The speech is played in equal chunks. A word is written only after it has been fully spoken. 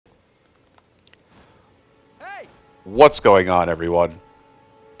What's going on, everyone?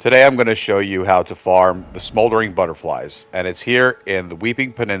 Today I'm going to show you how to farm the Smoldering Butterflies, and it's here in the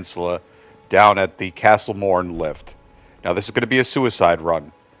Weeping Peninsula down at the Castle Morn lift. Now this is going to be a suicide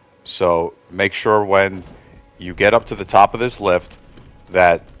run, so make sure when you get up to the top of this lift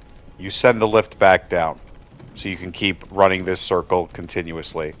that you send the lift back down so you can keep running this circle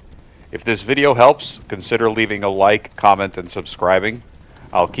continuously. If this video helps, consider leaving a like, comment, and subscribing.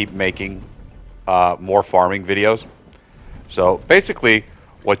 I'll keep making more farming videos. So basically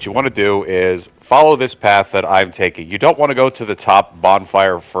what you want to do is follow this path that I'm taking. You don't want to go to the top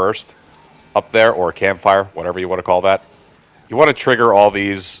bonfire first up there, or campfire, whatever you want to call that. You want to trigger all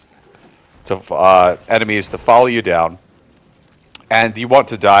these enemies to follow you down, and you want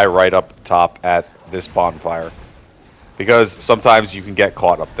to die right up top at this bonfire because sometimes you can get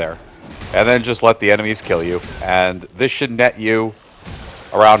caught up there. And then just let the enemies kill you, and this should net you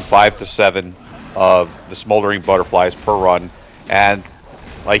around 5 to 7 of the Smoldering Butterflies per run, and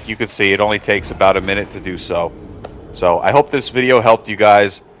like you can see, it only takes about a minute to do so. So I hope this video helped you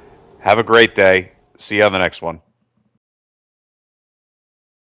guys. Have a great day. See you on the next one.